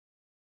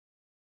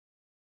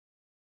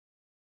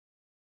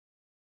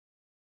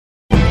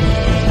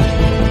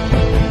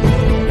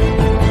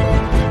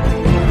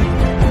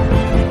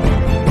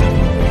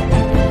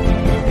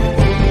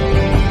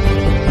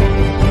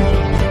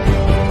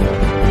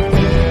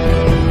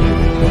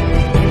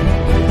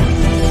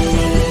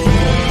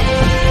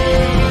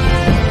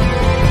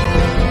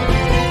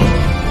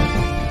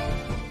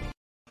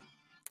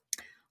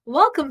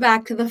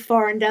back to the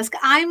Foreign Desk.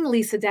 I'm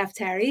Lisa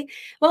Defteri.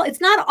 Well,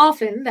 it's not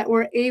often that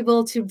we're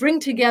able to bring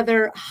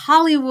together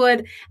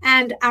Hollywood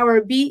and our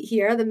beat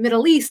here, the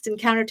Middle East and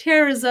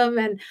counterterrorism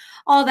and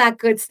all that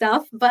good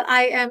stuff. But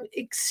I am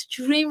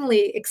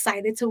extremely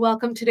excited to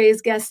welcome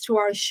today's guest to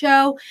our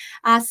show,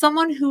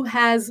 someone who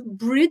has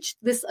bridged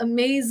this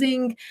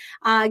amazing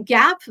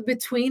gap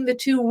between the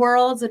two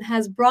worlds and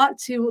has brought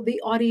to the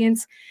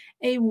audience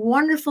a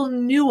wonderful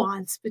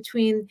nuance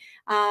between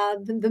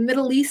the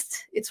Middle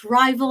East, its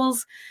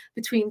rivals,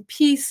 between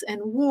peace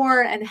and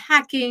war and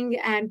hacking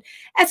and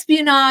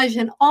espionage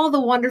and all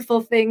the wonderful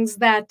things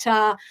that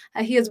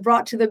he has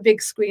brought to the big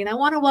screen. I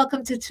want to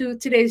welcome to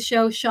today's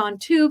show Shaun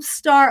Toub,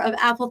 star of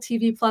Apple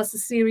TV Plus, the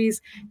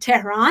series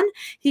Tehran.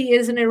 He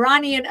is an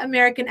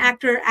Iranian-American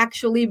actor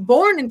actually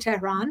born in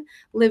Tehran,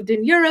 lived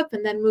in Europe,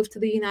 and then moved to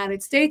the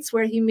United States,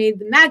 where he made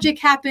the magic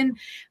happen,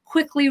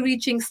 quickly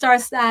reaching star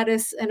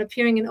status and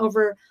appearing in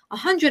over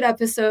 100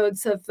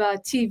 episodes of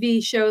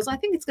TV shows. I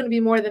think it's going to be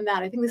more than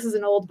that. I think this is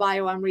an old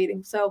bio I'm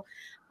reading, so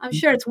I'm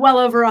sure it's well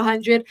over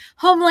 100.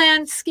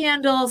 Homeland,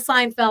 Scandal,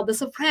 Seinfeld, The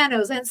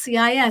Sopranos,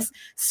 NCIS,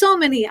 so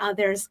many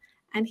others.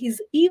 And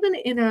he's even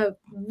in a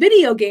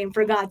video game,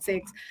 for God's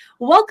sakes.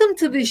 Welcome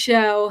to the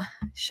show,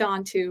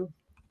 Shaun Toub.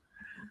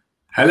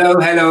 Hello.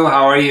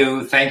 How are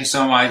you? Thank you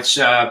so much.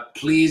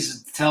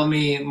 Please tell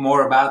me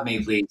more about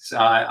me, please.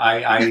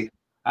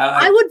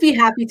 I would be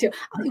happy to.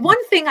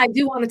 One thing I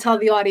do want to tell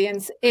the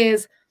audience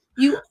is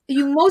you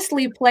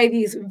mostly play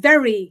these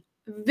very,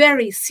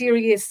 very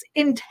serious,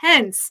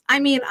 intense. I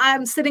mean,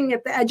 I'm sitting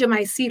at the edge of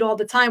my seat all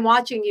the time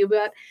watching you,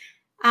 but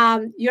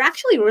you're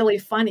actually really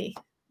funny.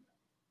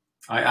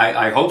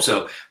 I hope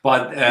so.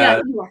 But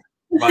yeah, you are.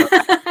 But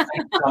thank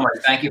you so much.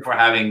 Thank you for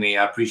having me.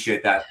 I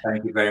appreciate that.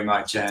 Thank you very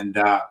much. And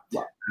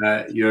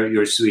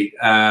you're sweet.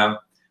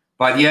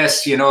 But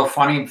yes,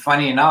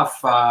 funny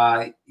enough,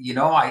 I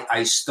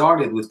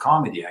started with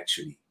comedy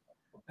actually.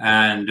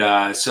 And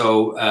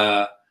so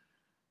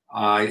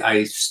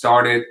I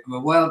started,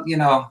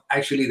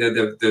 actually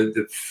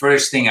the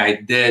first thing I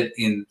did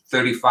in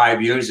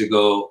 35 years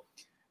ago,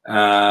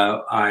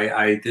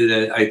 I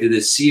did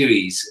a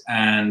series,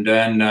 and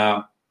then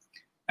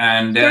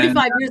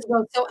 35 years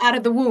ago, so out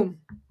of the womb.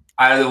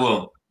 Out of the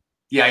womb.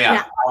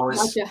 Yeah.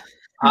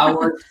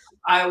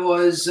 I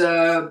was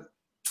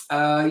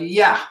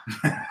yeah.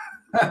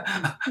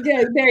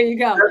 Yeah, there you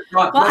go.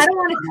 Well, I don't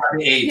want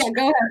to. Yeah,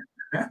 go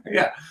ahead.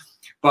 Yeah,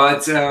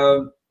 but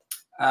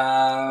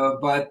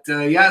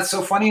yeah.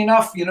 So funny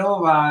enough,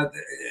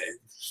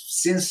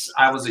 since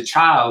I was a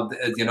child,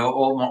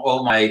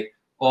 all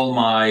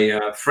my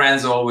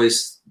friends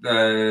always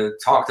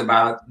talked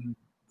about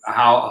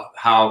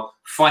how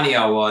funny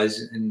I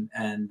was,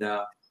 and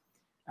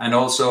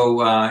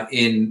also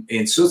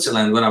in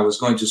Switzerland when I was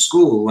going to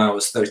school when I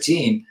was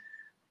 13.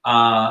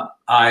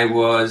 I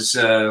was,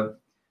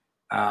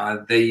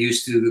 they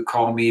used to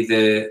call me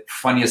the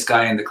funniest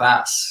guy in the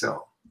class.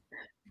 So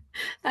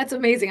that's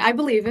amazing. I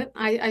believe it.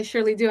 I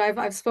surely do.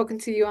 I've spoken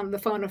to you on the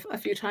phone a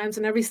few times,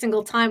 and every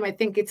single time I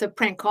think it's a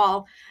prank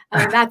call.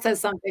 That says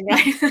something,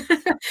 right?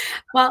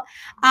 Well,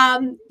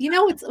 I've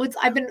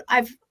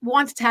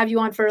wanted to have you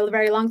on for a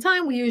very long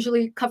time. We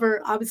usually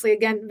cover, obviously,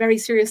 again, very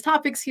serious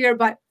topics here,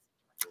 but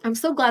I'm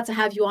so glad to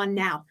have you on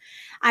now.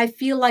 I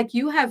feel like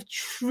you have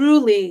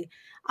truly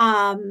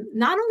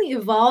not only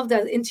evolved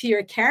into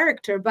your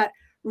character, but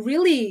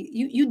really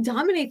you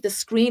dominate the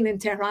screen in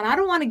Tehran. I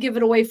don't want to give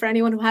it away for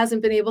anyone who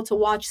hasn't been able to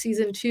watch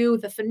season 2,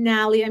 the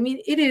finale. I mean,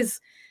 it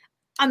is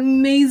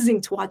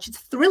amazing to watch. It's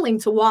thrilling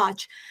to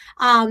watch.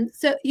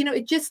 So,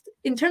 it just,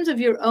 in terms of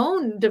your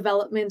own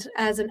development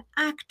as an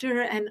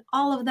actor and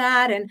all of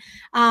that. And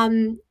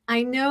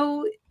I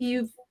know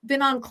you've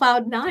been on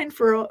cloud 9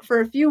 for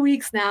a few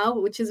weeks now,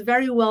 which is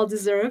very well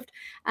deserved.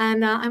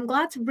 And I'm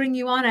glad to bring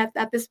you on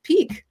at this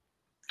peak.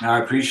 I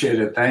appreciate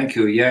it. Thank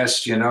you.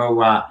 Yes, Tehran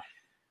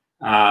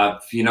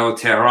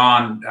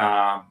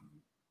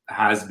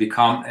has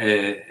become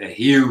a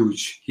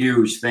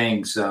huge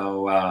thing.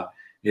 So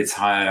it's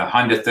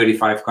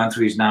 135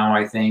 countries now,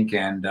 I think,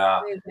 and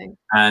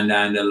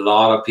a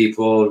lot of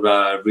people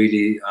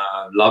really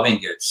loving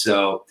it.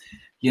 So,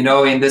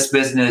 in this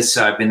business,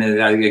 I've been in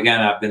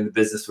the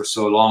business for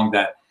so long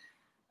that,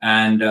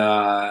 and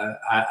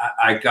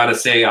I gotta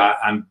say,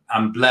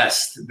 I'm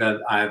blessed that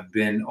I've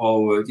been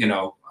over.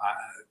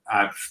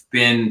 I've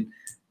been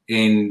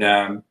in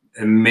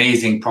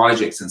amazing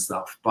projects and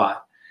stuff,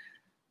 but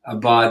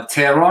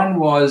Tehran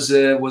was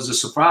a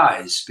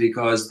surprise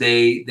because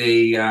they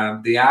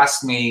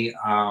asked me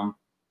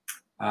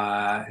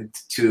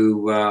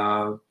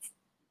to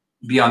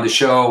be on the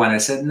show, and I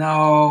said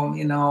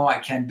no, I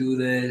can't do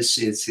this.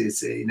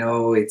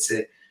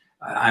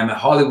 I'm a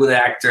Hollywood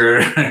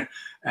actor,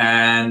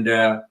 and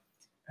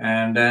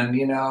then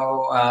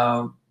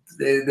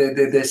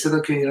they said,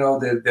 okay,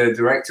 the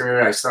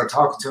director, I started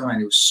talking to him, and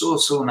he was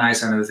so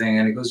nice and everything.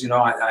 And he goes,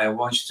 I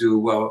want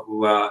you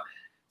to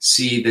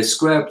see the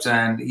script.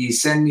 And he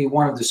sent me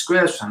one of the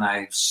scripts, and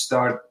I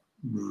start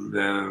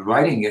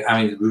reading it,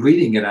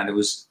 and it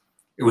was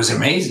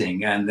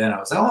amazing. And then I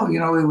was,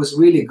 it was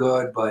really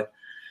good. But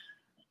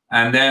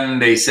And then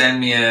they sent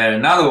me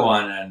another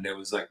one, and it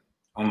was like,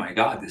 oh my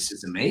God, this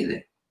is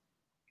amazing.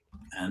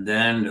 And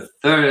then the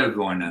third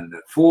one and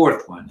the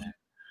fourth one.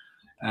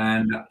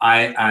 And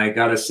I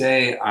gotta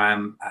say,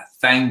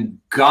 thank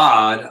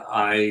God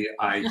I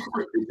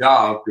took the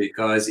job,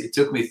 because it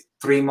took me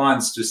 3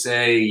 months to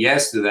say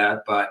yes to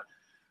that.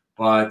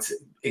 But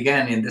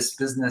again, in this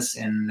business,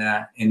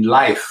 in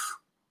life,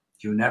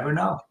 you never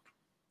know.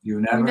 You You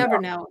never never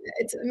know. know.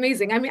 It's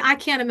amazing. I mean, I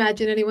can't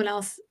imagine anyone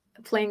else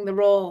playing the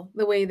role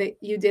the way that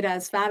you did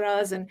as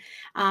Faraz, and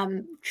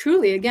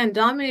truly, again,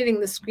 dominating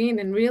the screen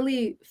and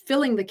really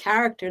filling the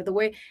character the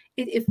way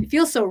it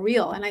feels so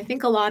real. And I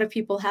think a lot of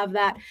people have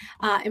that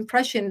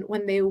impression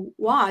when they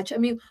watch. I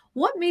mean,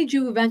 what made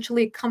you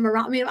eventually come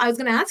around? I mean, I was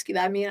going to ask you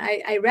that. I mean,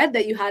 I read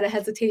that you had a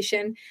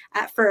hesitation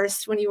at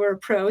first when you were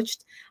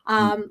approached.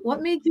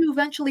 What made you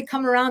eventually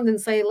come around and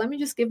say, let me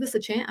just give this a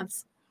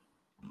chance?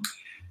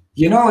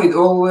 It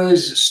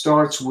always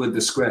starts with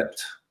the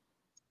script.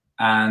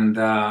 And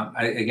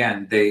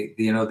again, they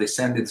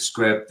send the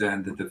script,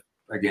 and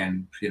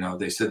again,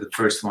 they said the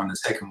first one, the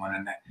second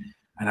one,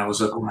 and I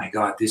was like, oh my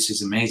God, this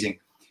is amazing.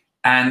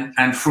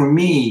 And for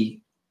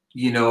me,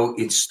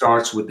 it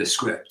starts with the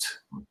script.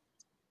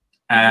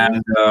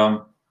 And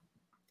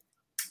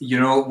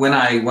when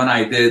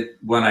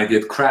I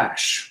did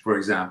Crash, for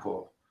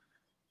example,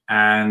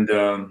 and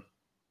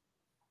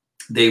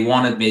they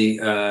wanted me,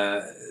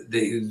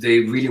 they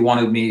really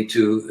wanted me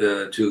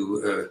to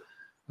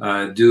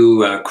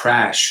do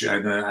Crash,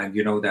 and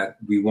that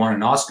we won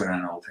an Oscar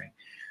and all thing.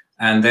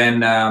 And then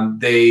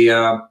they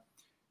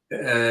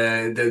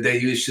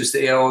used to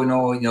say, oh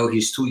no,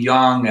 he's too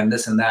young and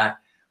this and that.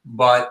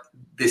 But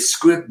the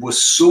script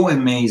was so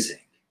amazing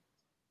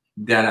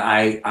that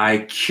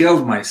I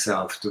killed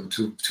myself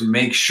to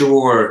make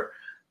sure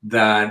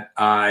that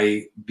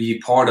I be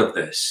part of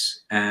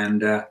this.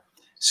 And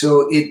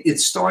so it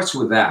starts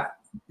with that.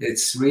 It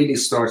really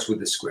starts with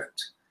the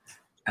script.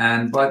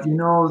 But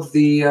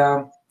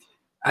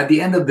at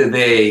the end of the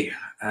day,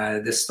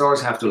 the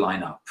stars have to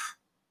line up.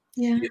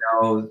 Yeah.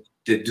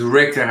 The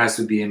director has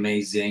to be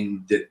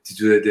amazing. The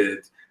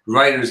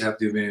writers have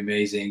to be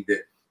amazing.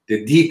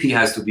 The DP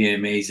has to be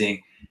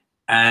amazing.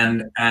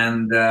 And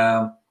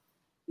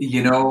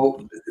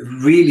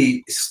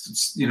really,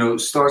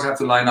 stars have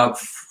to line up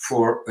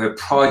for a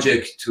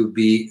project to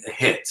be a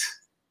hit.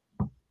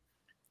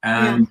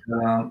 And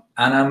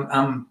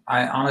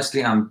I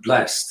honestly, I'm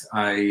blessed.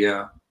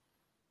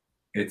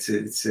 It's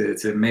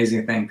an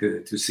amazing thing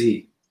to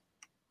see.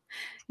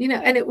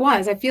 And it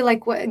was. I feel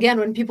like again,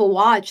 when people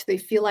watch, they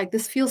feel like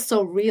this feels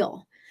so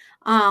real.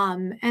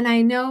 And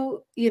I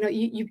know,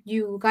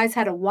 you guys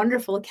had a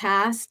wonderful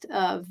cast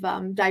of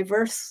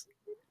diverse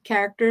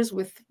characters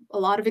with a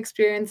lot of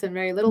experience and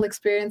very little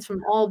experience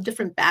from all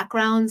different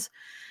backgrounds.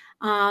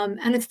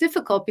 And it's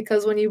difficult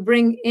because when you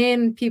bring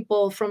in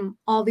people from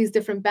all these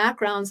different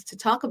backgrounds to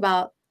talk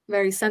about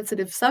very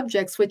sensitive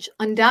subjects, which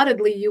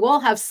undoubtedly you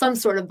all have some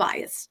sort of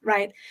bias,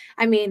 right?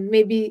 I mean,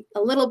 maybe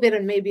a little bit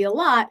and maybe a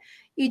lot.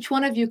 Each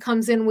one of you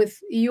comes in with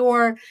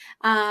your,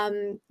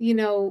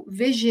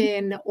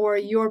 vision or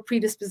your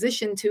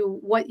predisposition to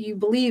what you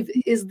believe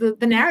is the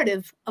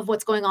narrative of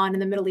what's going on in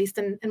the Middle East,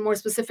 and more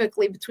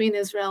specifically between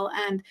Israel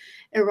and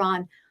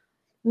Iran.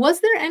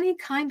 Was there any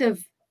kind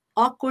of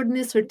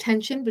awkwardness or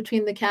tension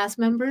between the cast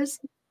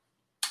members?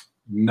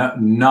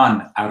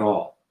 None at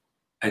all.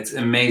 It's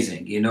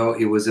amazing.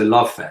 It was a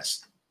love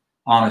fest,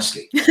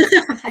 honestly.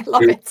 I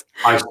love it.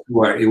 I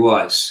swear it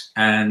was.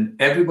 And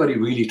everybody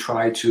really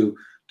tried to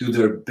do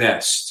their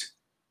best.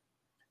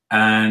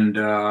 And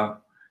I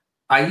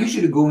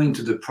usually go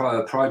into the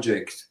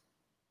project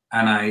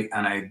and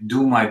I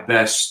do my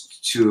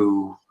best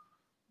to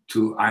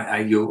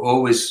you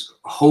always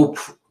hope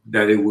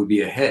that it would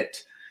be a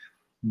hit.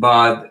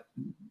 But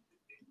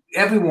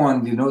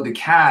everyone, the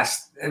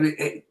cast,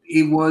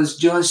 it was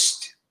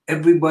just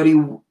everybody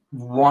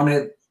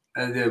wanted,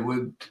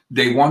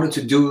 they wanted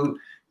to do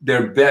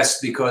their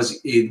best, because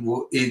it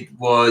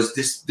was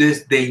this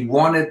they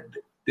wanted,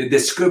 the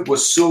script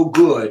was so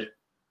good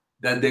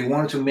that they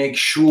wanted to make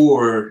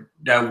sure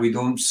that we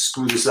don't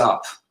screw this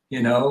up,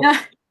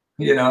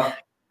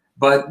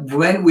 But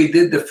when we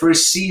did the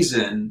first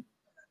season,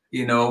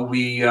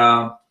 we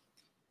so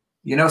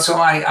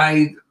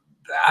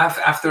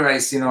after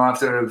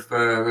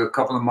a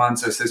couple of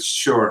months, I said,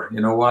 sure,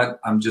 you know what,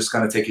 I'm just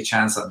going to take a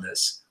chance on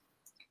this.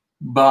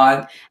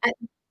 But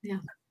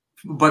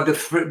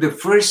the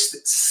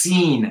first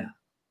scene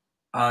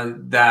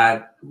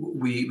that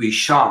we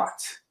shot,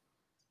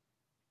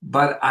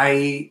 but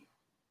I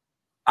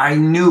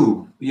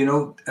knew,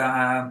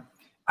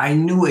 I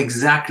knew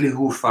exactly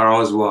who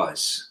Faraz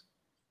was,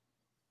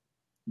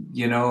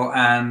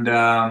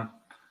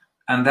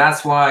 and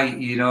that's why,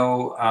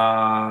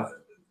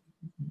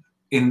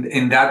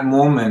 in that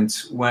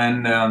moment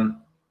when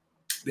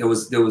there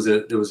was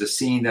a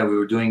scene that we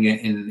were doing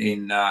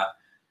in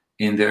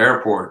the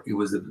airport. It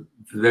was the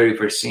very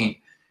first scene,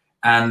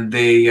 and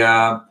they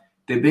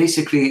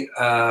basically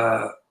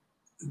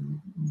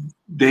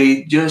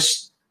they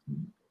just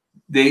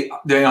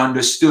they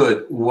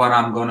understood what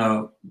I'm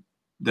gonna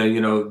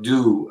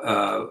do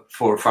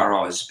for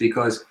Faraz,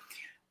 because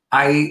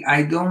I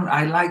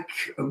like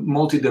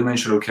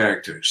multidimensional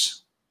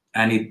characters,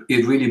 and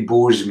it really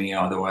bores me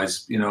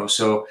otherwise,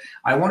 so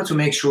I wanted to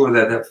make sure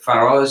that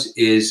Faraz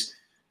is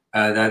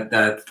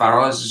that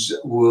Faraz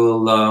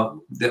will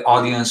the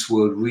audience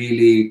will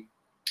really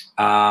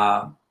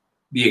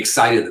be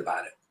excited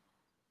about it.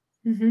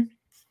 Mm-hmm.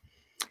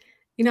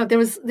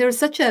 There was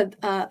such an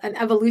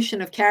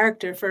evolution of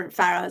character for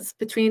Faraz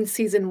between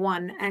season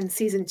 1 and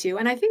season 2,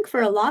 and I think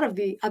for a lot of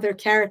the other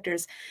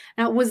characters.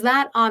 Now, was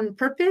that on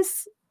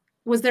purpose?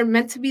 Was there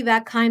meant to be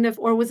that kind of,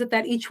 or was it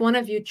that each one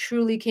of you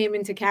truly came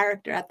into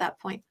character at that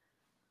point?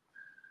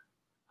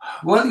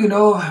 Well,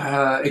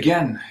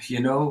 again,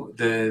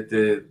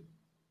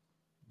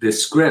 the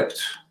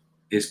script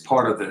is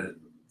part of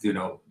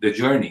the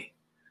journey,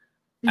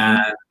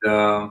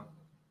 Mm-hmm.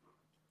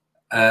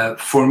 and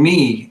for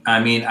me, I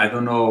mean, I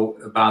don't know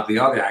about the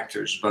other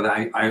actors, but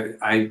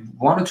I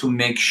wanted to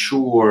make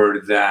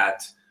sure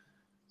that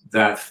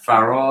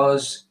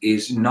Faraz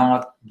is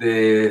not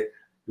the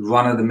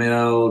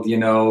run-of-the-mill,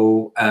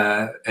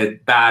 a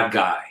bad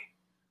guy.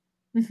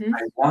 Mm-hmm.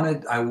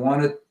 I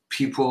wanted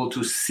people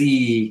to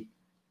see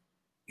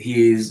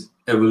his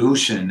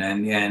evolution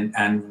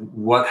and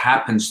what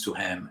happens to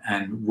him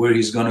and where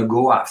he's going to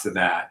go after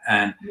that,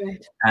 and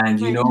Right.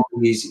 and Right.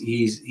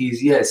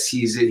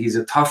 he's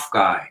a tough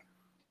guy,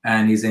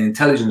 and he's an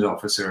intelligence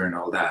officer and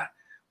all that,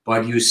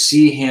 but you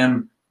see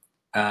him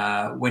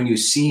when you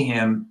see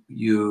him,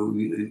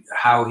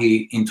 how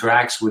he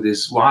interacts with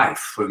his wife,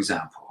 for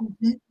example,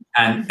 Mm-hmm.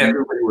 and Mm-hmm.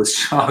 everybody was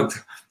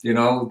shocked.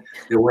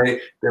 The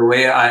way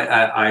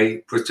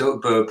I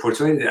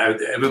portrayed it,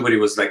 everybody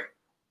was like,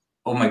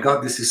 "Oh my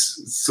God, this is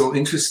so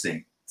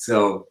interesting."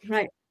 So,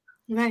 Right.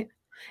 Right.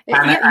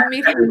 and Yeah, you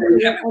made him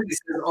everybody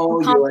says, a "Oh,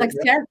 complex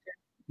character.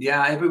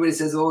 yeah." Everybody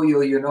says, "Oh,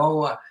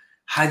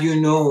 how do you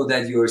know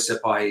that you're a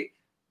Sepai?"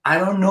 I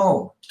don't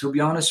know. To be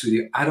honest with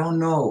you, I don't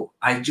know.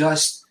 I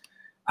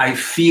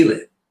feel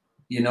it.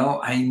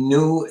 I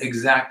knew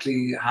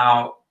exactly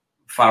how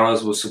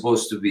Faraz was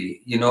supposed to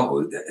be.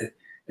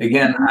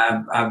 Again,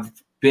 Mm-hmm. I've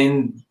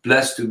been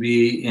blessed to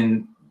be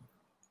in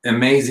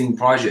amazing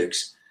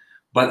projects,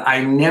 but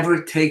I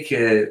never take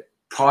a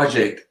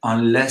project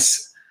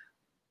unless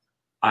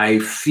I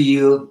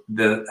feel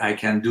that I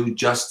can do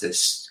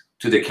justice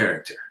to the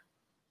character.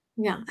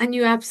 Yeah, and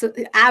you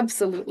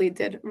absolutely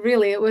did.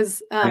 Really, it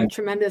was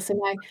tremendous,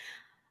 and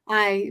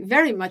I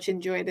very much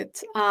enjoyed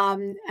it.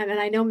 And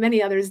I know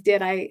many others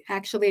did. I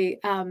actually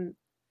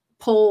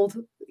polled,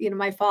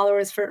 my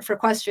followers for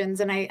questions,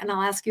 and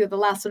I'll ask you the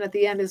last one at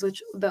the end is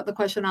which the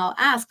question I'll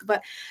ask.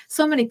 But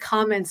so many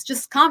comments,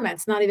 just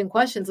comments, not even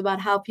questions, about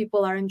how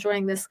people are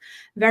enjoying this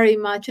very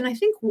much. And I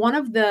think one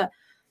of the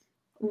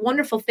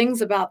wonderful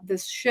things about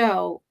this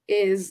show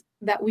is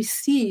that we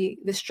see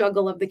the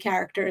struggle of the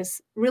characters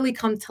really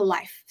come to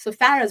life. So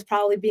Farah's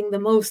probably being the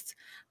most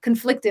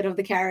conflicted of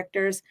the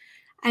characters,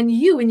 and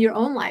you in your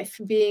own life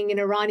being an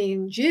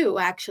Iranian Jew,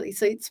 actually.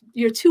 So it's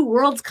your two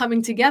worlds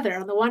coming together.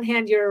 On the one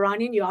hand, you're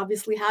Iranian, you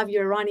obviously have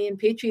your Iranian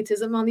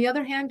patriotism. On the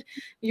other hand,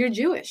 you're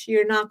Jewish.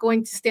 You're not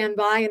going to stand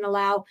by and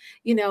allow,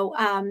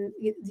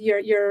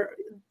 your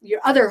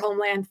other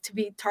homeland to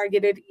be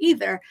targeted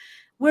either.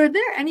 Were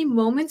there any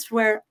moments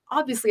where,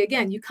 obviously,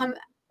 again, you come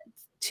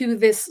to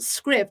this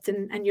script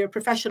and you're a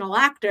professional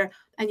actor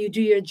and you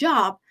do your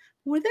job,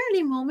 were there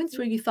any moments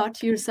where you thought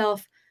to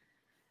yourself,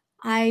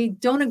 I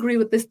don't agree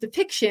with this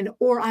depiction,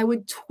 or I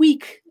would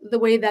tweak the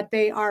way that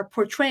they are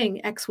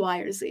portraying X, Y,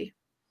 or Z?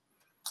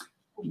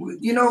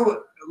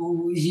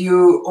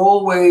 You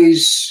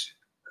always,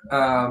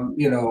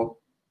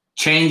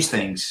 change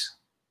things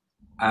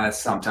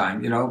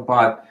sometime,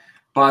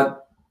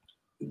 but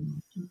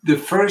the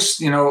first,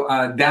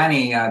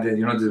 Danny,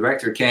 the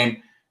director,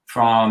 came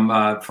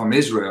from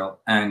Israel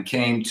and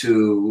came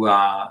to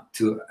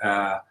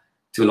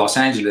Los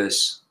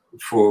Angeles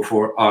for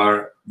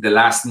the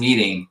last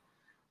meeting,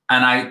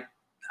 and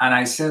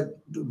I said,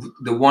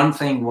 the one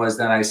thing was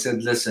that I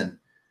said, listen,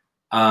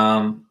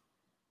 I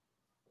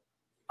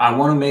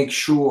want to make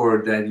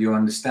sure that you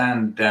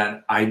understand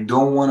that I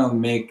don't want to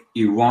make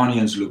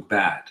Iranians look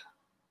bad,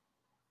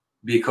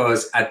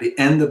 because at the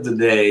end of the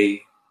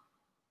day,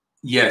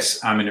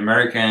 yes, I'm an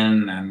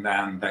American, and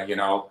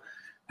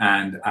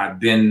and I've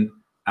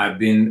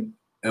been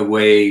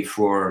away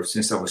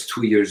since I was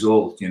 2 years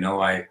old.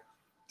 I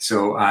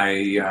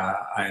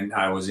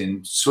was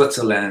in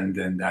Switzerland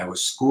and I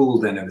was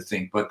schooled and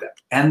everything. But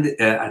at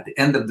the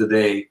end of the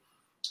day,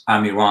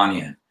 I'm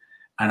Iranian,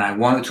 and I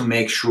wanted to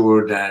make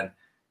sure that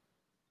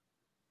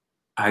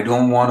I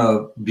don't want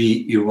to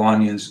be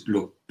Iranians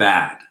look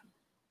bad,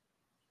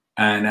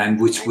 and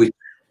which with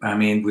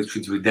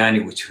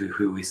Danny,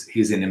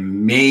 he's an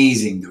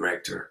amazing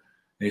director.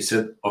 And he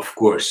said, of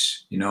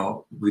course,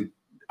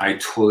 I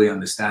totally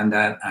understand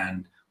that,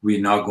 and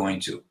we're not going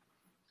to.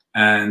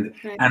 And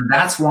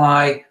that's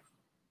why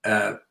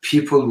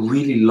people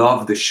really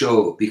love the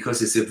show,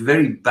 because it's a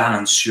very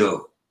balanced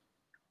show.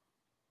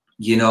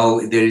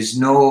 There is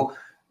no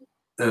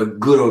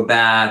good or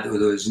bad, or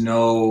there's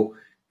no,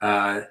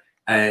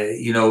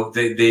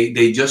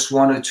 they just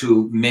wanted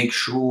to make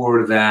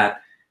sure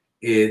that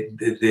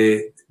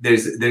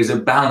there's a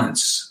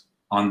balance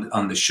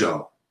on the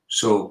show.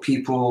 So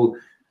people,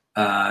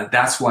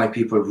 that's why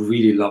people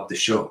really love the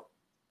show.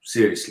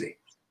 Seriously.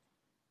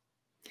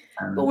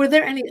 But were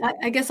there any,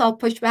 I guess I'll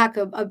push back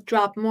a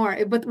drop more,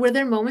 but were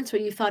there moments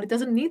where you thought it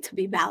doesn't need to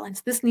be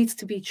balanced? This needs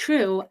to be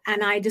true.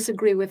 And I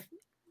disagree with,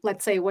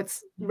 let's say,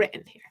 what's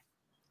written here.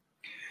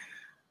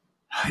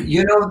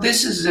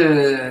 This is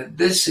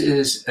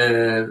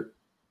a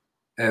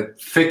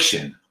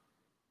fiction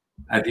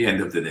at the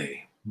end of the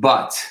day,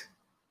 but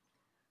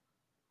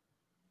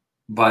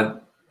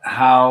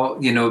how,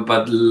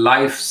 but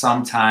life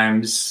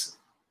sometimes,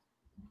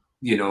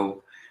 in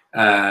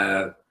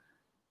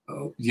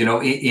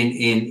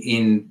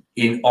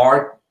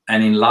art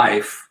and in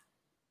life,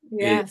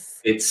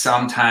 yes, it's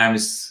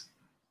sometimes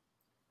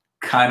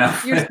kind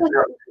of.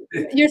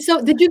 You're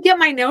so. Did you get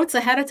my notes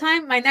ahead of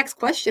time? My next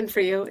question for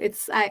you.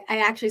 I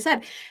actually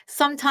said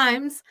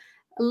sometimes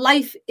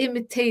life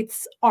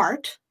imitates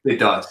art. It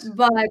does,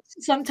 but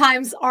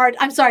sometimes art.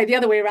 I'm sorry, the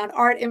other way around.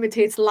 Art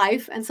imitates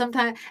life, and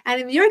sometimes, and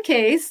in your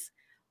case.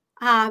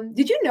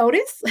 Did you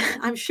notice?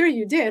 I'm sure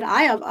you did.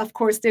 I, of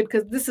course, did,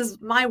 because this is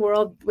my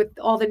world with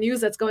all the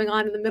news that's going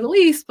on in the Middle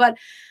East. But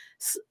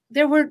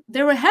there were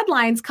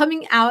headlines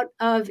coming out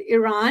of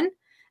Iran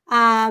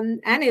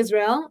and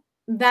Israel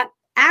that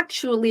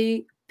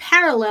actually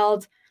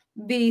paralleled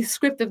the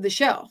script of the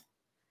show.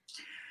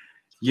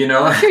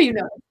 I'm sure you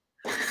know.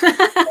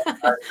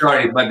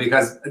 Sorry, but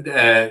because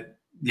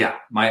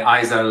my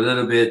eyes are a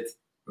little bit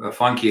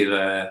funky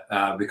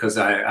because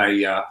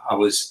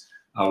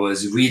I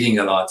was reading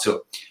a lot.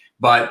 So,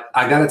 but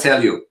I got to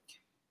tell you,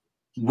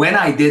 when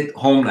I did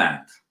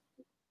Homeland,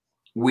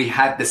 we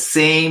had the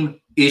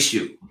same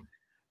issue,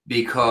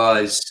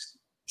 because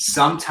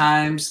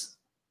sometimes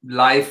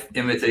life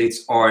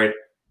imitates art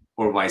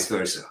or vice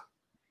versa.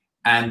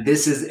 And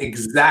this is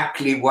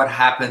exactly what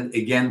happened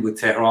again with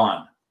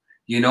Tehran,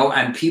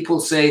 and people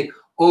say,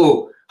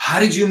 oh, how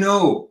did you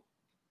know?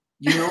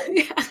 Yeah.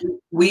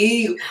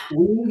 we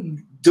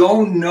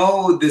don't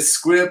know the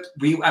script.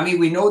 We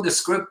know the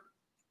script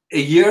a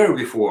year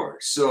before.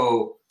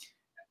 So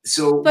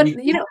but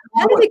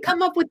how did they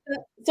come up with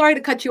sorry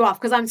to cut you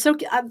off, because I'm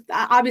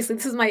obviously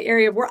this is my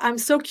area of work. I'm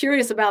so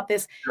curious about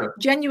this. Sure.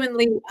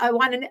 Genuinely, I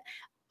want to know,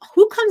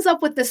 who comes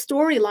up with the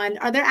storyline?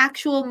 Are there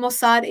actual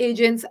Mossad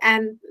agents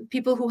and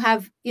people who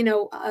have,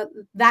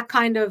 that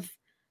kind of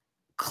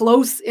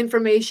close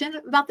information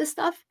about this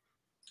stuff?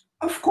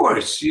 Of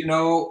course,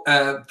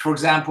 for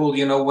example,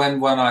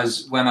 when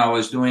I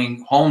was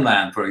doing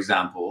Homeland, for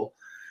example,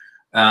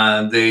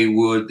 they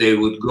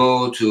would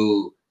go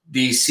to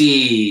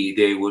DC,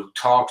 they would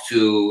talk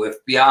to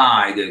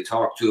FBI, they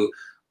talk to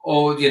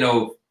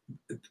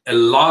a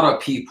lot of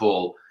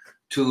people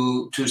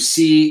to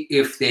see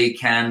if they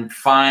can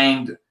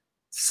find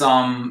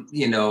some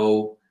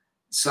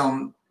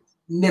some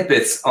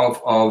snippets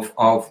of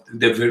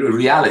the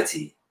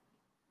reality.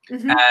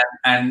 Mm-hmm.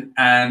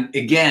 And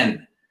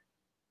again,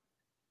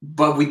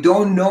 but we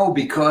don't know,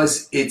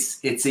 because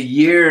it's a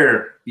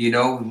year,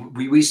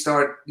 we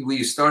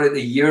started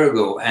a year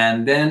ago,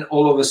 and then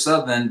all of a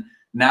sudden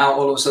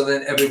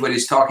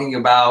everybody's talking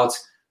about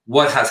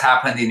what has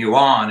happened in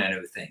Iran and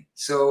everything.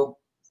 So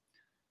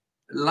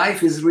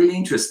life is really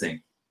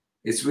interesting.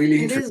 It's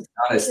really interesting,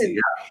 honestly.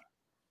 Yeah.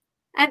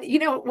 And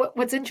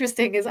what's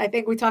interesting is, I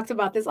think we talked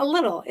about this a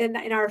little in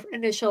our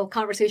initial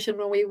conversation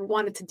when we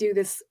wanted to do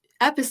this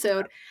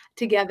episode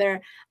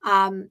together,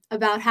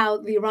 about how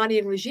the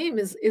Iranian regime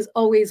is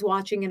always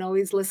watching and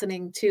always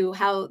listening to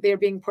how they're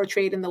being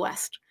portrayed in the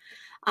West.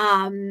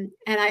 And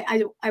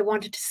I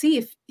wanted to see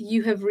if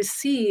you have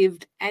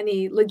received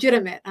any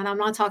legitimate, and I'm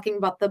not talking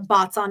about the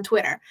bots on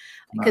Twitter,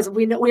 because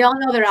we all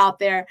know they're out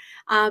there.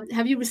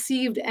 Have you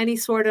received any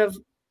sort of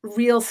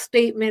real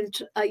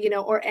statement,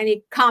 or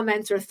any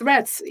comments or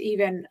threats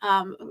even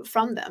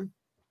from them?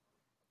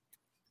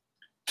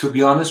 To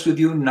be honest with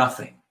you,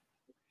 nothing.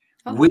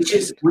 Oh, which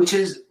is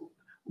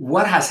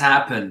what has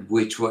happened.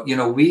 Which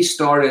we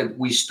started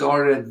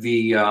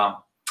the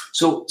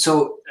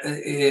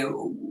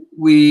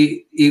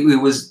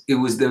it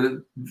was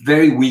the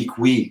very weak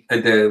week,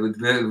 the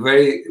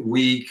very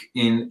weak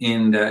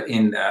in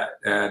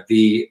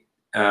the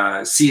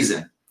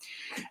season,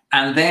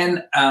 and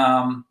then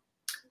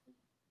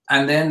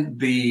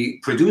the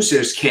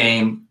producers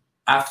came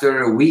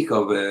after a week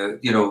of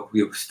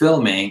we were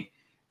filming,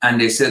 and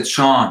they said,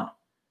 Shaun,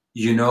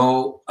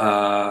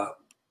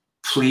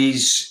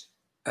 please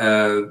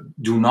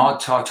do not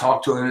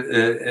talk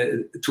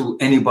to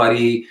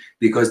anybody,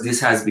 because this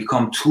has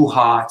become too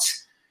hot,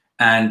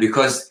 and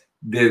because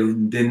the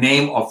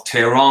name of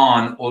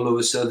Tehran all of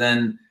a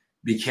sudden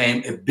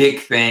became a big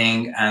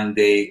thing, and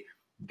they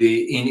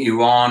in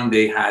Iran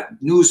they had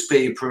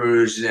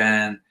newspapers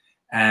and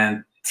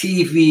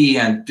TV,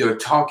 and they're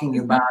talking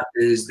about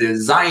this. The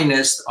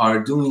Zionists are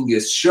doing a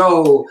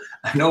show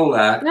and all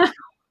that,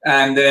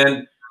 and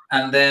then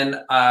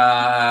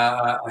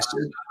I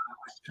said,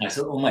 I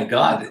said, oh my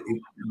God,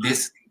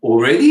 this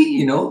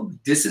already,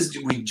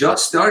 we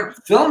just start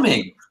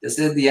filming. They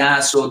said, yeah,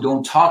 so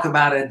don't talk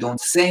about it, don't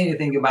say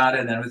anything about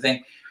it and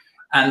everything.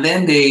 And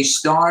then they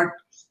start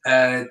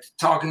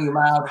talking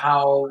about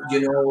how,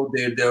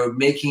 they're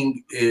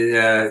making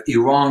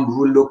Iran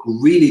look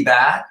really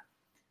bad.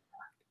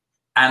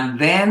 And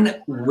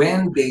then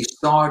when they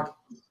start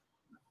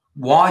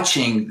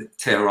watching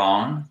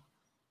Tehran,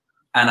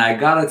 and I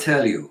gotta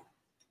tell you,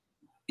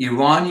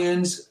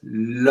 Iranians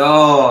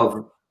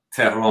love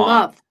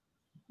Tehran.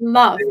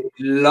 Love. They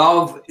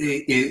love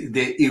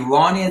the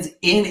Iranians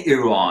in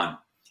Iran.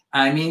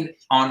 I mean,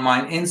 on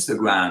my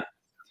Instagram,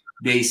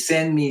 they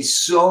send me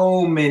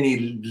so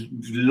many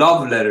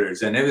love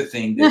letters and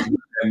everything that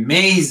you're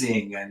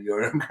amazing and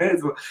you're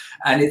incredible.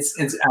 And it's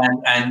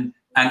and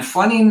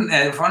funny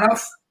fun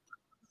of.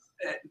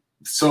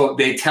 So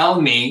they tell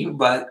me,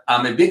 but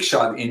I'm a big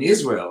shot in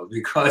Israel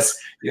because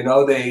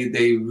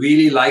they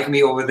really like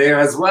me over there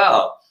as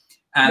well.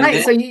 And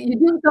right, so you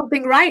do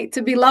something right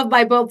to be loved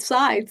by both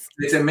sides.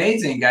 It's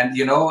amazing, and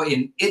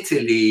in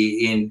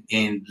Italy,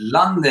 in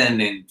London,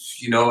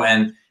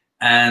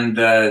 and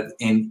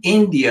in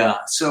India.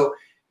 So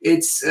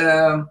it's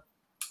a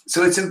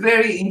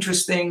very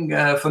interesting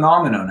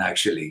phenomenon,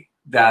 actually.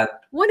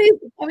 What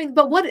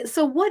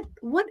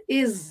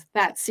is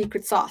that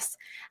secret sauce?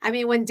 I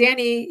mean, when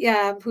Danny,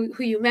 who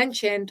you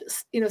mentioned,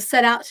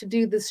 set out to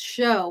do this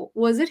show,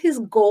 was it his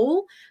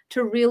goal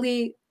to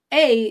really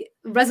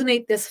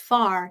resonate this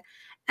far,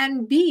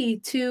 and B,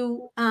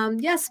 to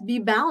yes, be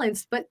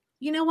balanced? But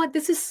you know what?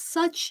 This is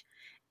such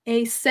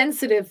a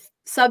sensitive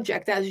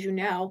subject, as you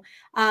know,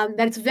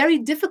 that it's very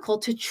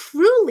difficult to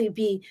truly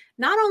be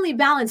not only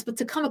balanced, but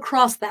to come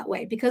across that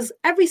way, because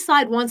every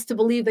side wants to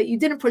believe that you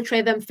didn't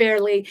portray them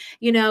fairly.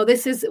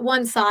 This is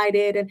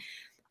one-sided.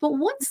 But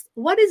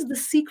what is the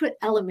secret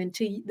element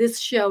to this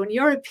show, in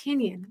your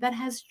opinion, that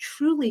has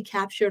truly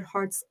captured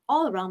hearts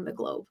all around the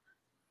globe?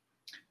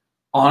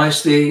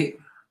 Honestly,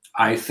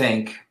 I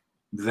think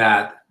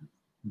that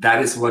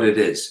is what it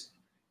is.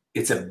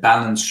 It's a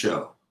balanced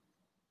show.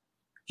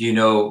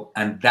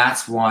 And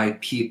that's why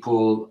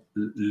people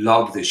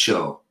love the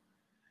show,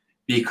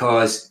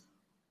 because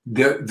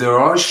there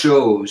are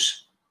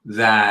shows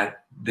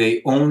that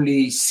they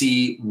only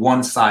see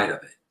one side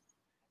of it.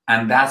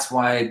 And that's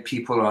why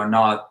people are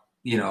not,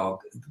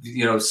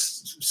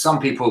 some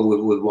people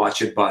will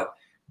watch it, but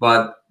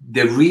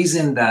the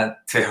reason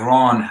that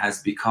Tehran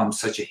has become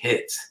such a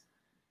hit,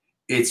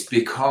 it's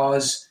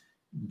because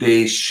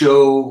they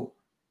show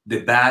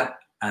the bad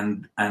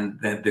and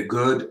the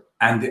good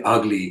and the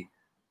ugly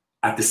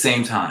at the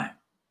same time.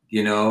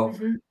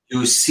 Mm-hmm.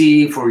 You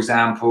see, for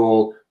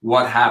example,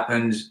 what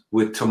happens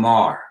with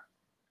Tamar,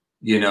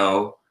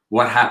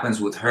 what happens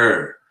with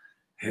her,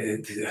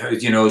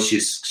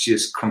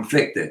 she's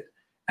conflicted.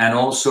 And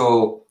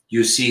also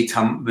you see,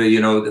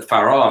 the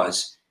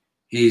Faraz,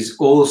 he's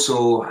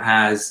also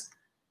has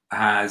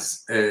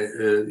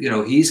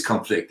he's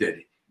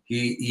conflicted.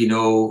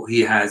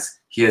 He has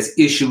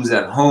issues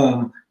at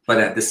home, but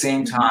at the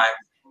same time,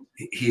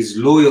 his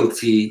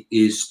loyalty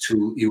is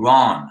to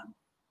Iran,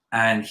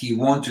 and he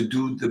wants to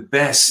do the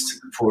best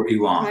for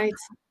Iran. Right.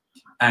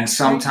 And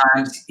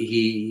sometimes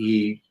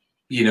he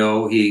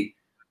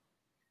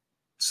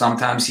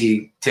sometimes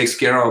he takes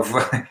care of,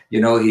 I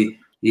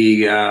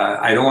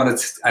don't want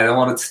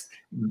to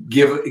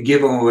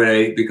give him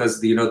away, because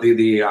I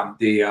don't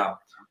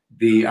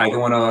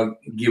want to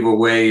give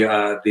away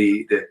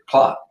the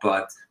plot,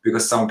 but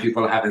because some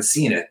people haven't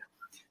seen it,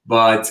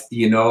 but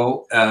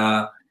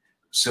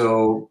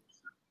so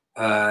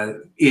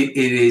it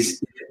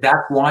is.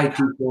 That's why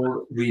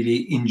people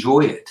really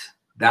enjoy it.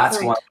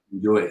 That's why they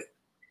enjoy it.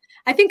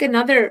 I think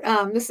another,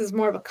 this is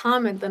more of a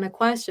comment than a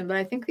question, but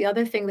I think the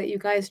other thing that you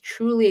guys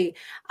truly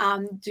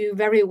do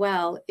very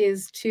well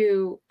is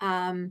to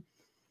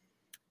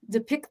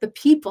depict the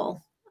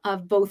people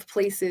of both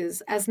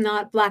places as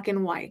not black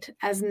and white,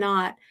 as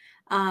not,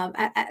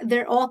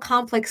 they're all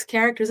complex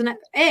characters. And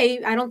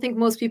I don't think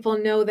most people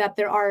know that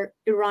there are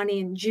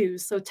Iranian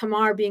Jews. So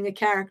Tamar, being a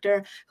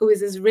character who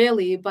is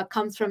Israeli but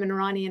comes from an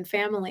Iranian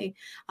family,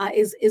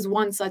 is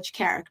one such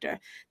character.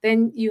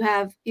 Then you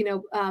have,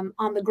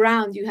 on the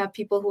ground, you have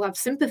people who have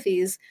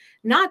sympathies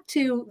not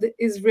to the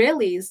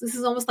Israelis. This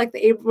is almost like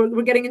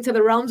we're getting into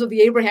the realms of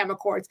the Abraham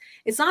Accords.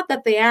 It's not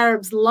that the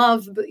Arabs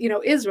love,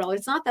 Israel.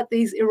 It's not that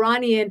these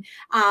Iranian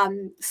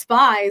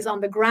spies on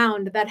the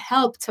ground that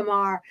help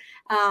Tamar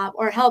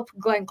or help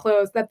Glenn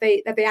Close, that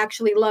they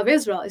actually love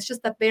Israel. It's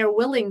just that they are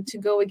willing to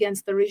go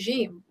against the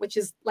regime, which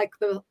is like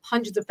the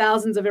hundreds of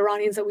thousands of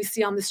Iranians that we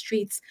see on the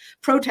streets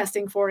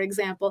protesting, for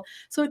example.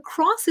 So it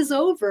crosses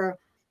over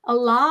a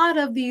lot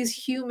of these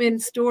human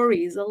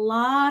stories, a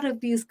lot of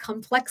these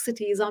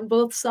complexities on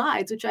both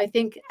sides, which I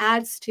think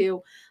adds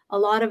to a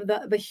lot of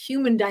the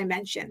human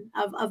dimension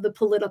of the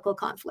political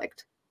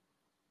conflict.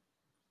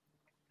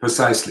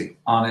 Precisely,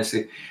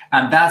 honestly.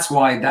 And that's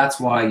why that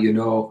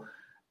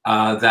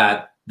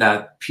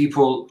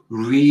people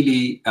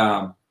really,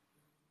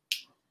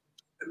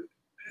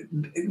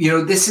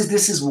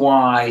 this is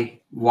why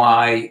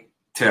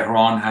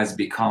Tehran has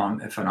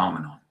become a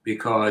phenomenon,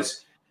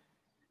 because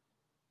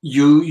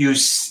you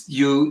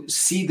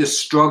see the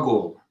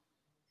struggle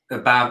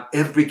about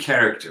every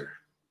character.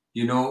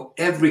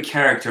 Every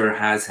character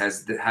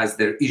has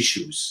their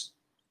issues.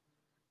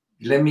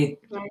 Let me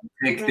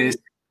take this.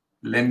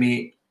 Let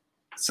me.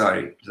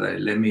 Sorry.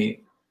 Let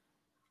me.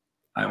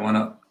 I want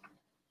to.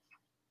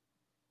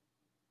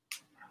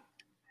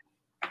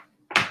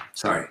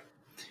 Sorry.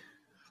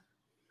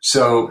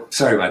 So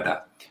sorry about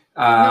that.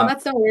 No,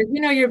 that's no worries.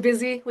 You're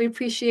busy. We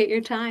appreciate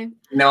your time.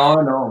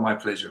 No, my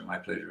pleasure. My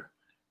pleasure.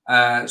 What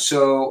I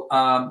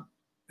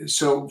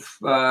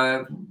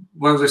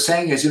was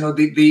saying is,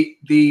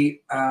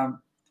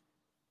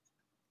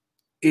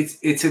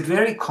 it's a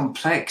very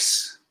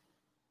complex,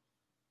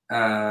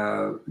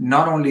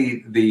 not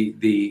only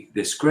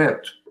the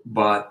script,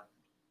 but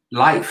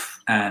life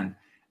and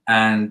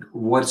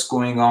what's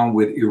going on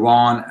with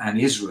Iran and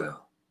Israel.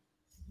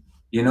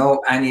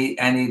 And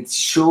it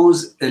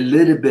shows a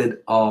little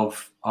bit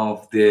of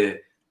the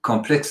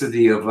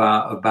complexity of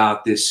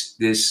about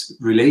this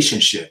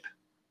relationship,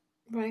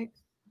 right?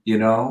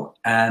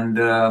 And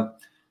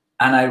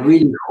I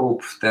really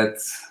hope that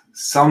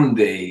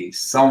someday,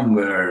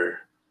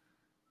 somewhere,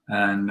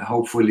 and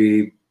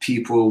hopefully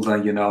people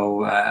that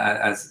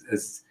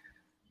as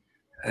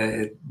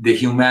the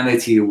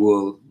humanity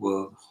will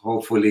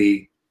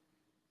hopefully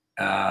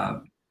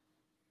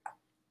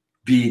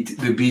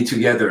be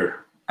together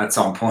at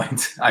some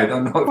point. I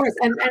don't know. Of course,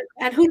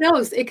 and who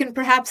knows? It can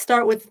perhaps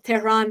start with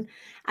Tehran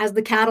as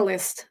the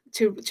catalyst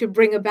to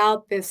bring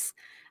about this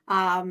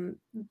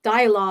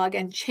dialogue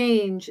and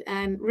change,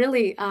 and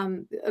really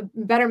a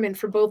betterment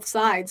for both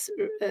sides,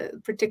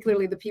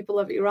 particularly the people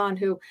of Iran,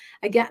 who,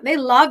 again, they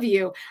love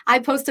you. I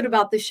posted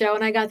about the show,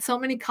 and I got so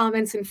many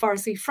comments in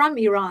Farsi from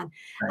Iran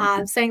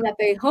saying that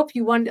they hope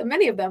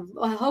many of them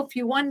hope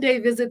you one day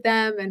visit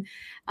them, and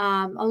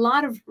a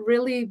lot of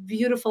really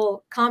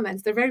beautiful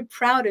comments. They're very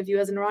proud of you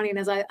as an Iranian,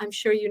 as I'm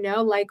sure you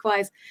know.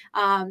 Likewise,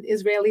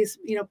 Israelis,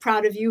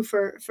 proud of you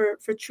for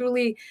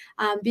truly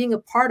being a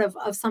part of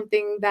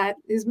something that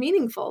is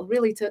meaningful,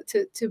 really,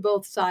 to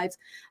both sides.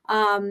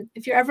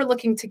 If you're ever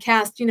looking to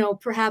cast,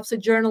 perhaps a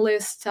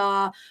journalist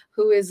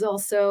who is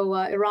also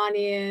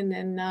Iranian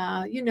and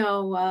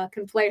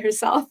can play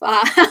herself,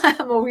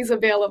 I'm always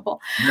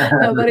available.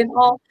 No, but in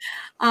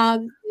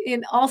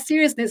all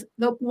seriousness,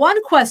 the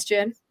one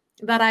question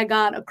that I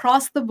got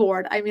across the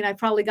board, I mean, I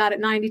probably got it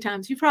 90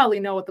 times. You probably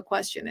know what the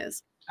question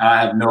is.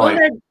 I have no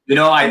idea.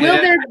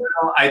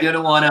 I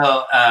didn't want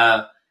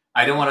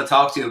to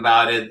talk to you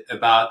about it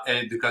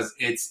because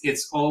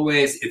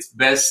it's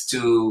best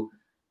to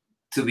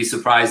be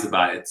surprised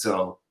about it.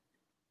 So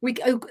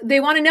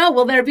they want to know,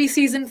 will there be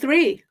season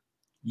 3?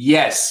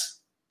 Yes.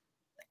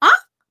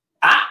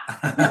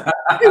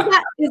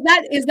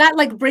 Is that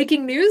like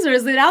breaking news, or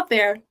is it out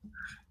there?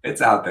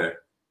 It's out there.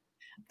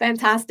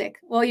 Fantastic.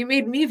 Well, you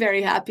made me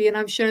very happy, and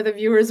I'm sure the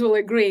viewers will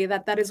agree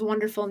that is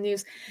wonderful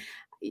news.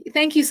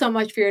 Thank you so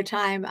much for your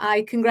time.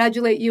 I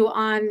congratulate you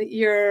on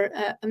your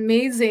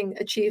amazing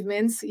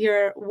achievements,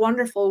 your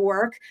wonderful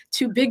work,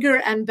 to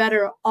bigger and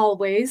better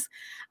always.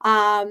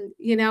 I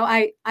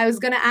was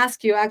going to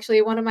ask you,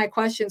 actually, one of my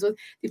questions was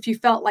if you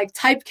felt like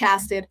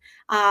typecasted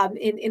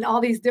in all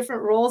these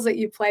different roles that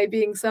you play,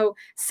 being so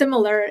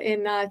similar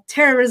in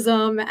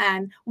terrorism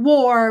and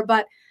war.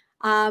 But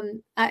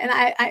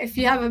if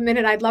you have a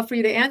minute, I'd love for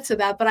you to answer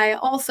that. But I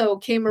also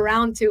came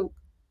around to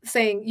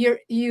saying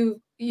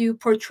you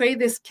portray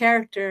this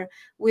character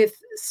with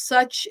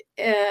such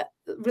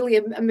really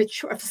a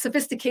mature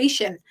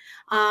sophistication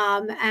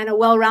and a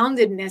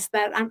well-roundedness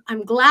that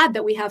I'm glad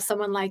that we have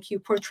someone like you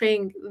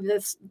portraying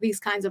these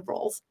kinds of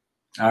roles.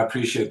 I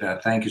appreciate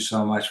that. Thank you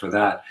so much for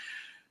that.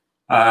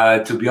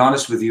 To be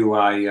honest with you,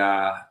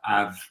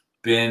 I've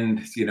been,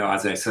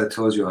 as I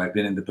told you, I've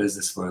been in the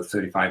business for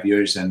 35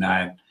 years, and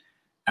I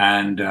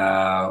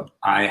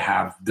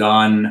have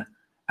done.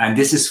 And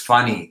this is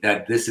funny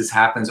that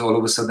happens all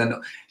of a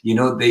sudden.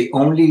 They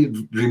only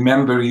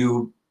remember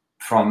you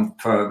from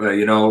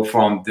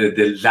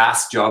the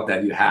last job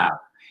that you have.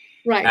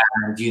 Right.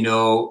 And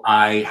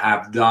I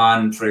have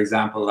done, for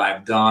example,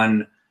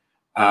 Evan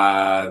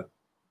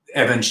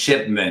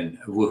Shipman,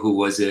 who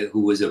was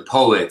a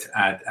poet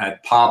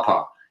at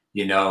Papa.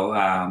 It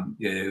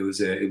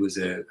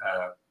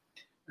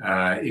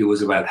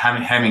was about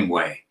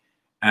Hemingway,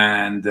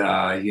 and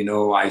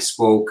I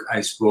spoke.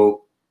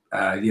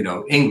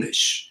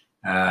 English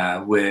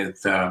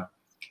with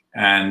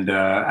and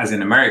as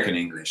an American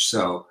English.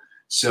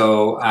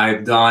 So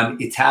I've done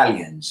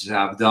Italians,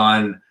 I've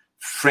done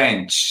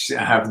French,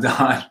 I've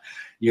done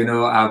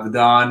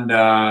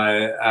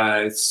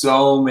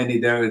so many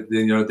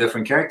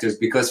different characters,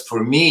 because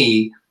for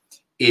me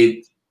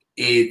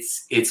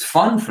it's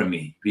fun for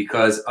me,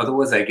 because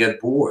otherwise I get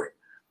bored,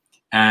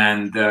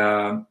 and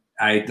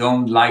I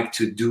don't like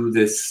to do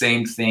the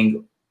same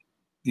thing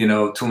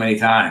too many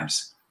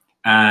times.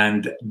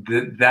 And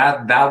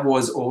that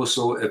was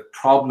also a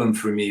problem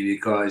for me,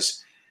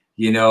 because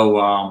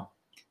my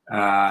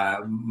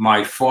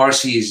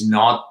Farsi is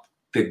not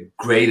the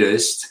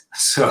greatest.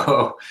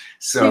 So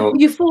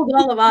You fooled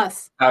all of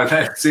us.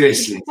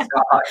 seriously.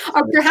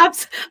 Or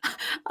perhaps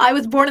I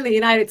was born in the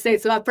United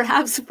States, so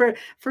perhaps for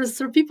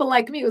people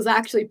like me, it was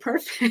actually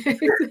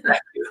perfect.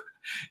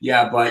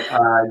 Yeah, but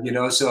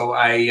so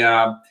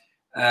I've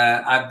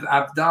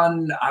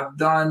done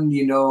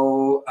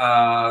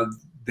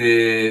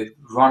the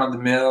run of the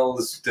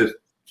mills.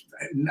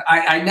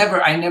 I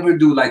never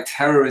do like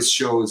terrorist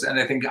shows, and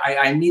I think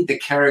I need the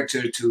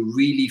character to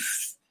really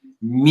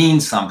mean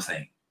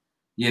something,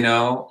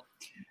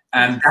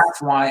 and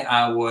that's why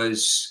I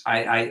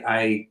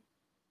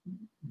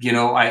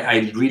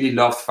really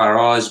loved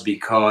Faraz,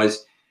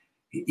 because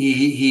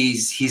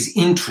he's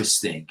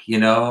interesting.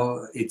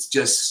 It's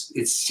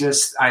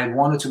just I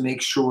wanted to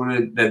make sure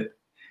that,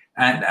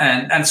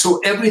 and so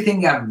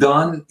everything I've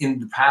done in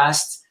the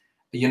past,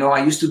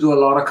 I used to do a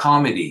lot of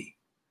comedy.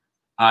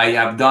 I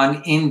have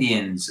done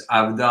Indians.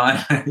 I've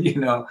done,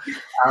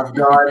 I've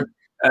done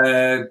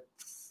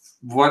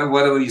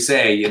whatever you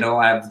say.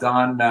 I've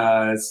done.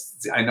 I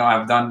know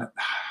I've done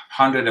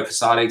 100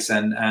 episodics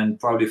and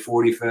probably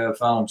 40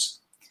 films,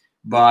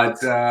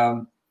 but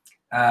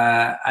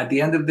at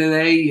the end of the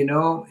day,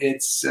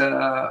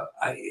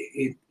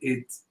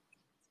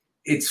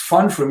 it's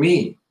fun for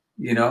me.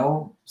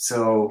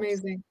 So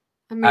Amazing.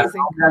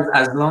 Amazing.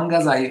 As long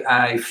as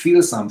I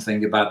feel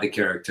something about the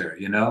character.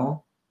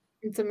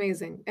 It's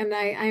amazing, and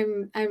I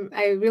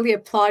really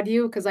applaud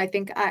you, because I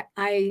think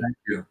Thank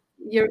you.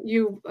 you're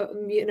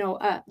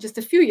just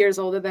a few years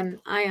older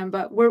than I am,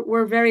 but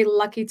we're very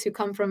lucky to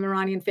come from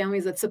Iranian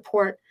families that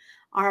support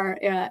our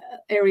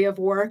area of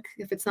work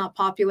if it's not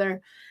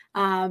popular.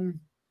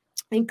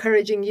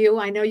 Encouraging you.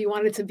 I know you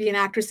wanted to be an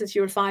actor since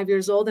you were 5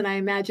 years old, and I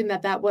imagine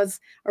that was,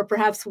 or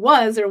perhaps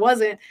was or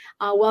wasn't,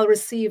 well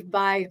received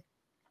by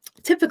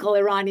typical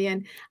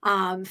Iranian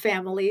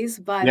families.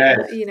 But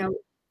Yes.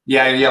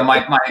 Yeah.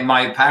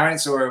 My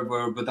parents were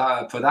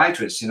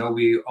podiatrists.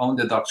 We owned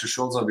the Dr.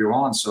 Schultz of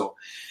Iran, so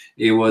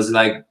it was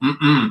like,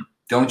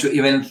 don't you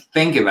even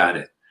think about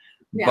it.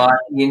 Yeah.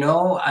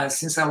 But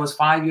since I was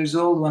 5 years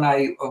old, when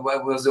I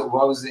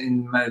was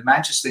in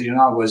Manchester,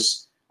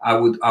 I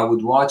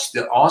would watch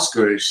the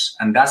Oscars,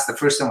 and that's the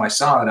first time I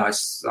saw it. I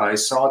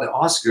saw the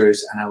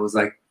Oscars, and I was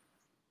like,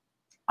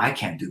 I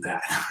can't do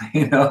that.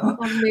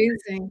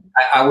 Amazing.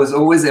 I was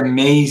always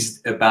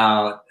amazed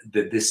about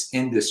this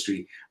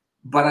industry.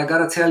 But I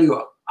gotta tell you,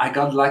 I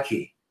got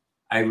lucky.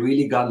 I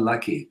really got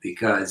lucky,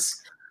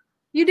 because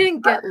you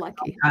didn't get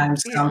lucky.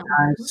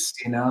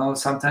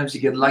 Sometimes you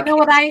get lucky. You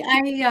know what?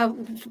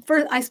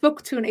 I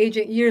spoke to an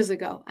agent years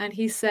ago, and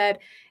he said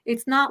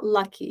it's not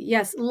lucky.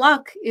 Yes,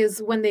 luck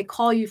is when they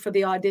call you for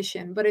the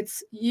audition, but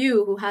it's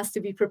you who has to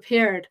be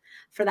prepared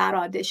for that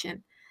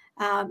audition.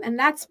 And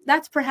that's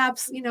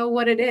perhaps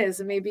what it is.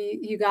 And maybe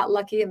you got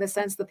lucky in the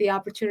sense that the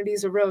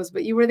opportunities arose,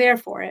 but you were there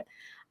for it.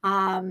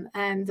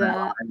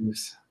 That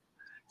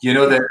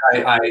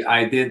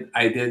I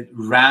did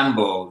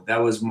Rambo.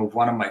 That was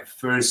one of my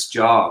first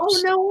jobs.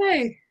 Oh, no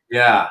way.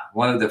 Yeah,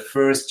 one of the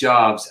first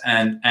jobs.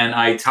 And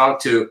I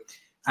talked to,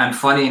 and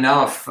funny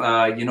enough,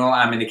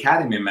 I'm an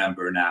Academy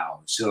member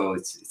now, so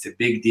it's a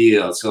big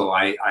deal. So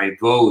I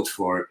vote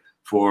for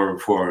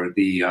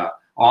the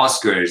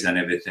Oscars and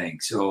everything.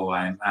 So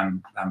I'm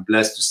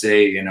blessed to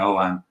say,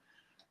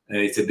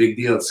 it's a big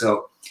deal.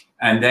 So.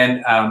 And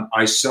then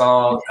I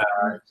saw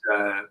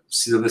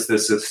Sylvester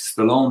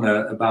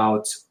Stallone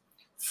about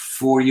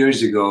 4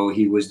 years ago.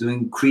 He was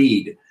doing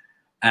Creed,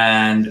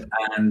 and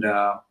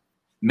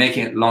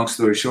making it long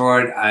story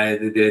short,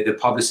 the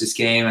publicist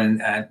came,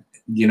 and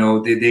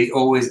they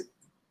always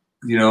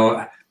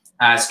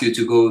ask you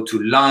to go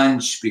to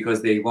lunch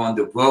because they want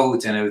the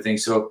vote and everything.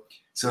 So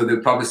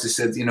the publicist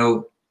said,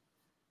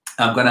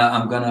 I'm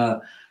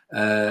gonna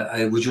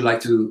would you like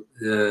to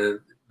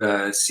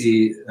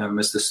see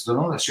Mr.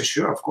 Stallone? I said,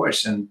 sure, of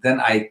course. And then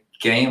I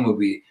came,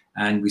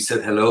 and we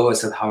said hello. I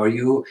said, how are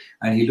you?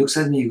 And he looks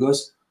at me, he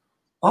goes,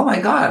 oh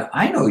my God,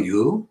 I know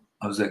you.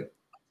 I was like,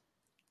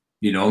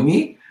 you know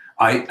me?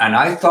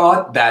 I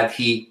thought that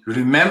he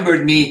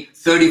remembered me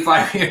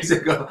 35 years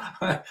ago.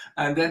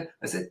 And then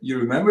I said, you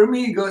remember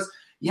me? He goes,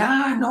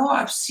 yeah, no,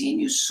 I've seen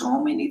you so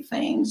many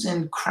things,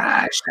 and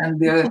Crash, and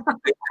the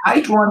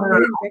Kite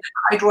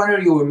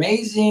Runner, you're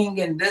amazing,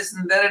 and this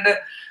and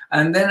that.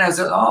 And then I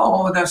said,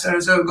 oh, that's so.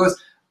 It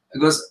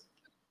goes,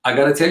 I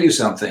got to tell you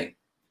something.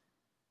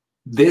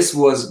 This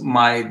was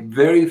my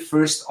very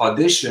first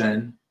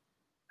audition.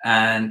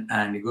 And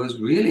he goes,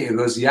 really? He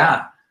goes,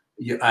 yeah.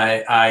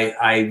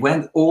 I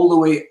went all the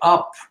way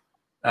up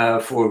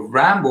for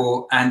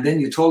Rambo, and then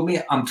you told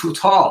me I'm too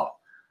tall.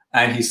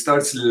 And he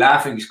starts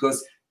laughing. He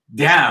goes,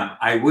 damn,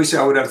 I wish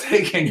I would have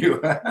taken you.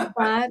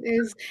 That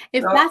is,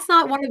 if that's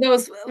not one of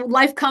those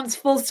life comes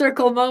full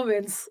circle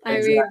moments.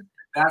 Exactly. I mean,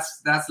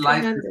 that's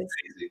life is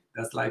crazy.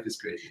 That's life is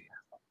crazy.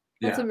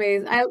 Yeah. That's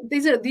amazing.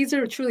 These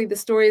are truly the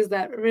stories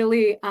that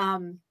really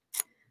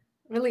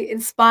really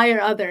inspire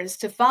others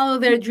to follow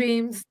their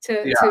dreams,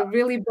 to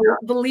really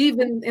believe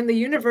in the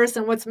universe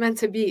and what's meant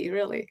to be,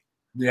 really.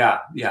 Yeah,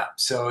 yeah.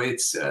 So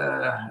it's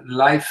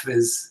life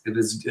is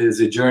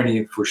a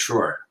journey for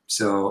sure.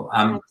 So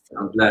I'm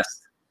Absolutely.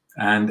 blessed,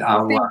 and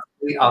Well,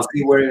 thank I'll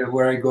you. see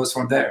where it goes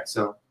from there.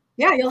 So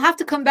Yeah, you'll have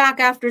to come back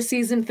after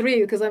season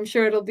 3 because I'm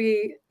sure it'll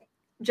be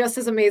just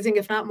as amazing,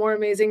 if not more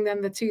amazing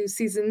than the 2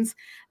 seasons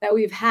that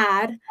we've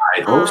had.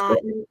 I hope so.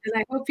 And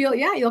I hope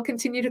you'll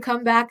continue to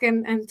come back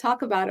and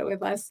talk about it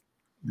with us.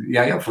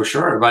 Yeah, yeah, for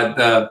sure.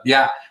 But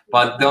yeah,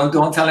 but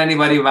don't tell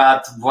anybody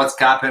about what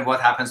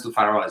happens to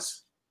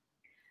Faraz.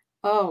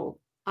 Oh,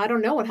 I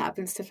don't know what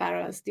happens to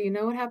Faraz. Do you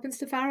know what happens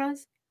to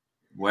Faraz?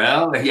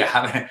 Well,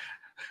 yeah,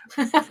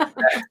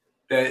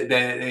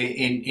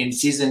 in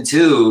season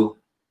 2,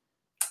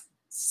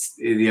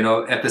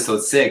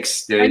 episode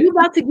 6, Are there, you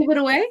about to give it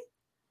away?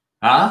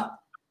 huh?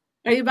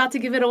 Are you about to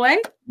give it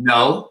away?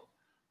 No,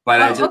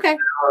 but Oh, okay.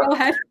 Go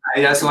ahead.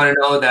 I just want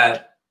to know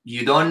that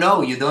you don't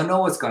know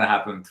what's going to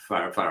happen to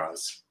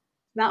Faraz.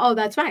 Oh,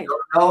 that's right. You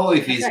don't know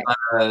if That's he's right.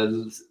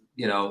 going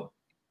to,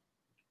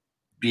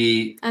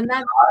 be And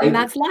alive.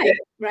 that's life,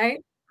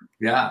 right?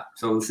 Yeah,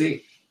 so we'll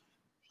see.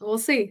 We'll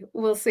see.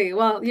 We'll see.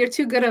 Well, you're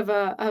too good of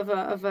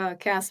a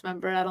cast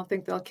member. I don't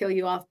think they'll kill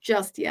you off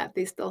just yet.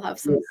 They still have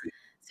We'll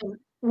some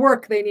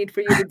work they need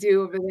for you to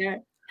do over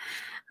there.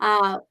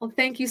 Well,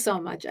 thank you so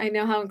much. I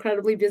know how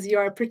incredibly busy you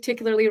are,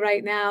 particularly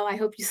right now. I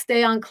hope you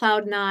stay on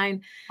cloud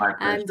 9. My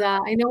pleasure. And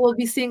I know we'll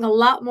be seeing a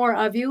lot more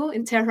of you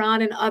in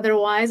Tehran and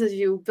otherwise as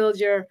you build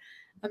your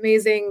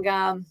amazing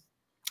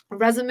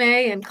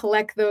resume and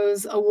collect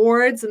those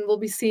awards. And we'll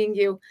be seeing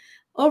you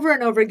over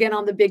and over again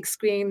on the big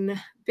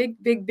screen.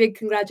 Big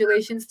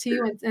congratulations to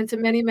you and to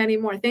many, many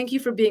more. Thank you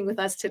for being with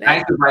us today.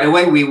 Thank you. By the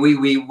way,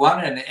 we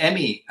won an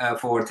Emmy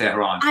for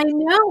Tehran. I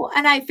know,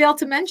 and I failed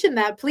to mention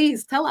that.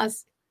 Please tell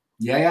us.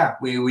 Yeah.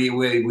 We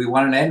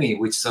won an Emmy,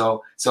 which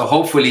so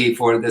hopefully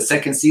for the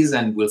second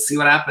season we'll see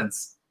what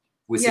happens.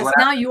 Yes,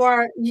 now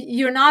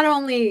you're not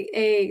only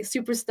a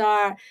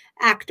superstar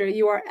actor,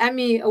 you are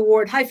Emmy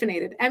Award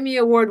hyphenated, Emmy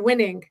Award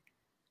winning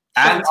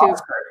Shaun And Toub.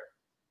 Oscar.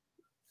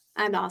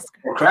 And Oscar.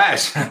 Or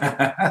Crash.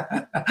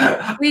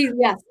 Please,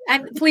 yes.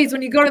 And please,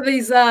 when you go to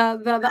these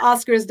the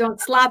Oscars, don't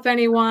slap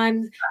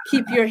anyone.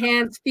 Keep your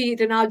hands,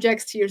 feet, and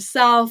objects to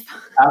yourself.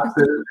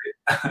 Absolutely.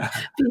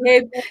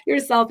 Behave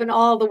yourself in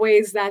all the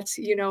ways that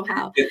you know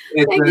how.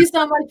 Thank you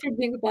so much for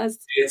being with us.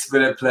 It's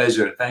been a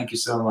pleasure. Thank you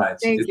so much.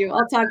 Thank you.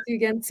 I'll talk to you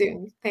again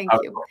soon. Thank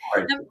you.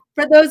 Right.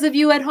 For those of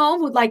you at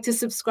home who'd like to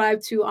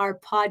subscribe to our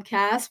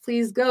podcast,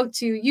 please go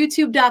to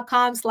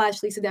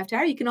youtube.com/Lisa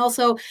Deftari. You can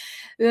also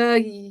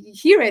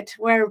hear it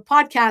where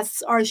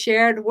podcasts are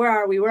shared. Where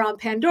are we? We're on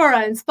Pandora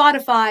and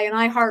Spotify and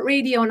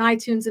iHeartRadio and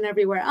iTunes and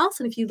everywhere else.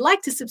 And if you'd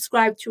like to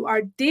subscribe to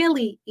our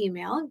daily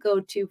email, go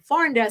to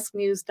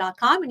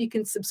foreigndesknews.com and you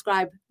can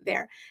subscribe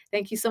there.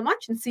 Thank you so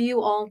much and see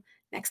you all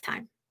next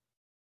time.